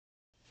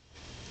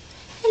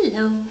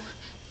Hello,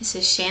 this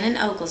is Shannon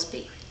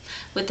Oglesby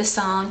with the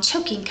song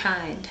Choking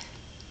Kind,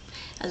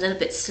 a little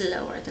bit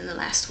slower than the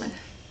last one.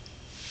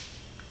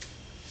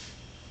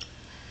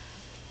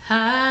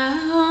 I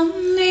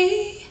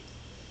only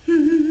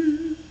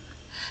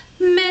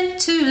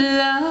meant to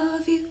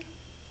love you.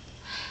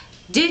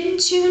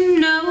 Didn't you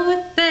know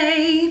it,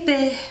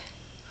 baby?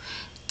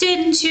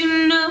 Didn't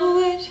you know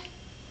it?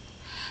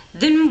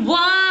 Then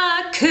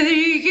why could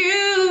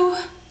you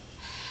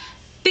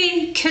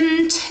be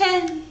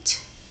content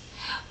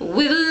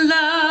with the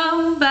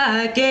love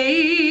I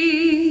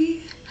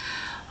gave?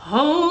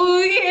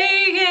 Oh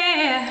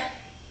yeah,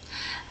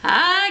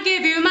 I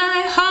give you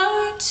my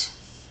heart,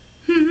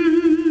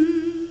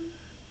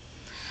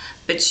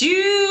 but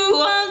you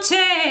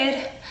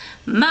wanted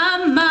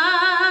my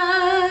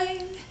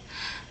mind.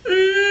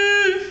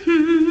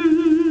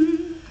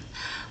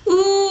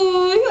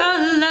 Ooh,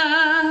 your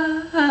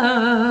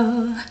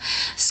love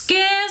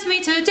scares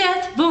me to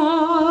death,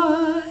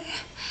 boy.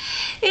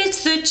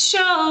 It's the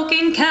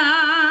choking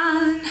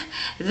kind,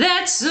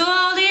 that's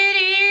all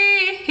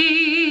it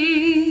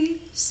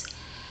is.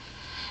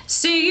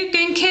 See, you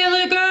can kill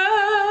a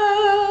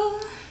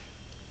girl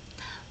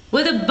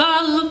with a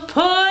bottle of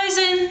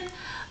poison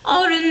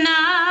or a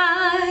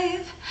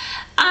knife.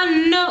 I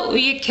know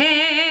you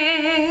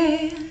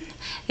can.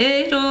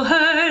 It'll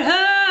hurt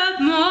her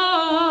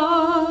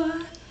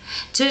more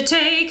to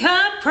take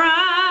her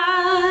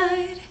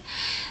pride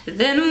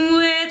than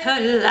with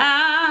her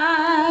life.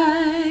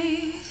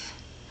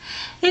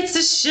 It's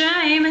a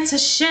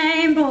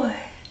shame, boy.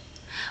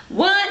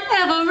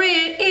 Whatever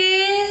it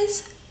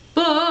is,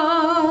 boy,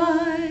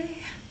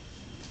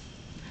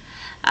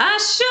 I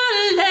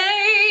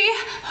surely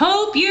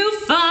hope you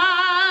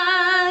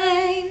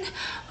find.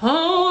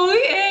 Oh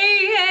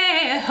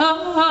yeah,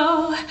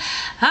 oh,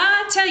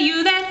 I tell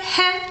you that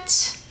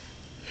hat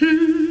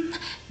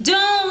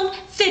don't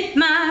fit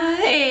my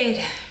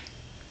head.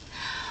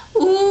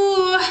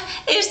 Ooh,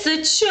 it's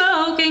the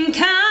choking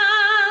kind.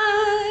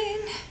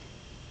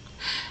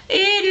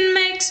 It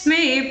makes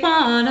me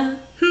wanna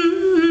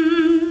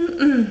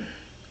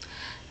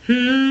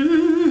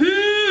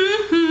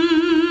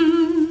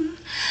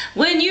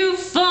when you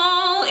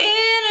fall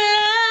in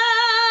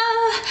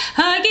love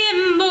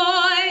again,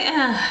 boy,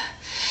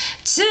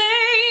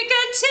 take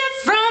a tip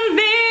from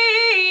me.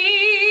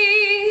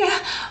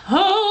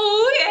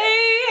 Oh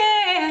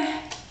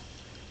yeah.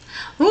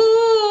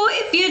 Ooh,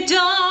 if you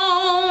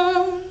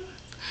don't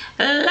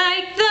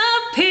like the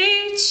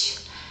peach,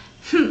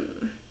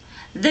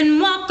 then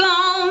walk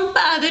on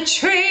by the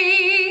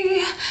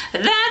tree.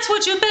 That's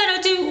what you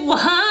better do,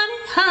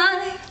 honey,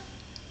 honey.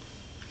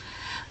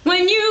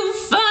 When you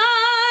find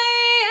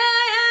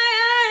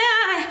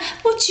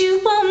what you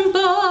want,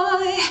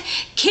 boy,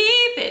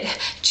 keep it,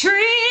 treat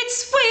it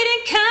sweet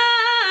and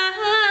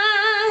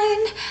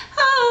kind.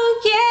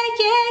 Oh yeah,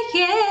 yeah,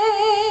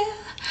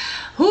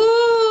 yeah.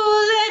 Ooh,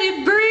 let it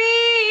breathe.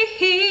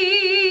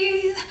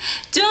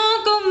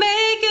 Don't go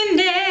making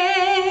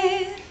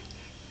it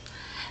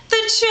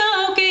the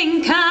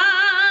choking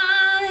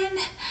kind.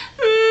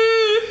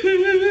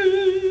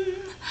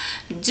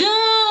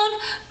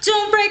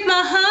 Don't break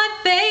my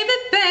heart, baby,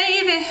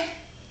 baby.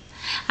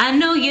 I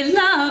know you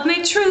love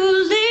me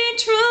truly,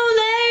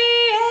 truly,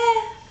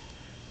 yeah.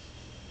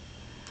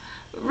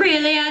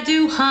 Really I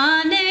do,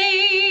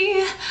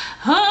 honey.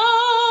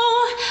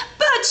 Oh,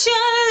 but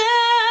your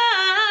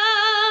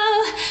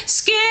love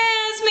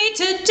scares me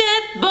to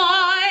death,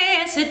 boy.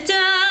 Yes, it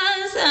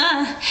does.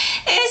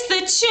 It's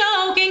the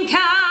choking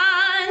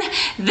kind.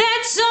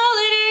 That's all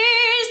it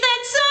is.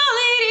 That's all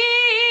it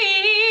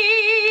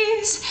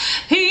is.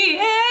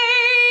 Yeah,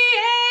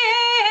 yeah,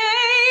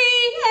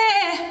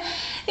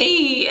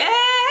 yeah.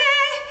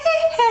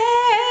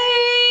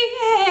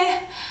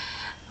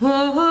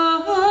 Oh,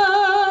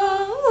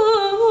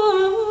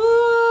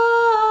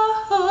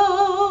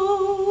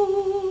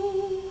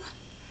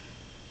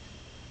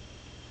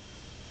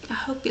 I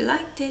hope you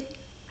liked it.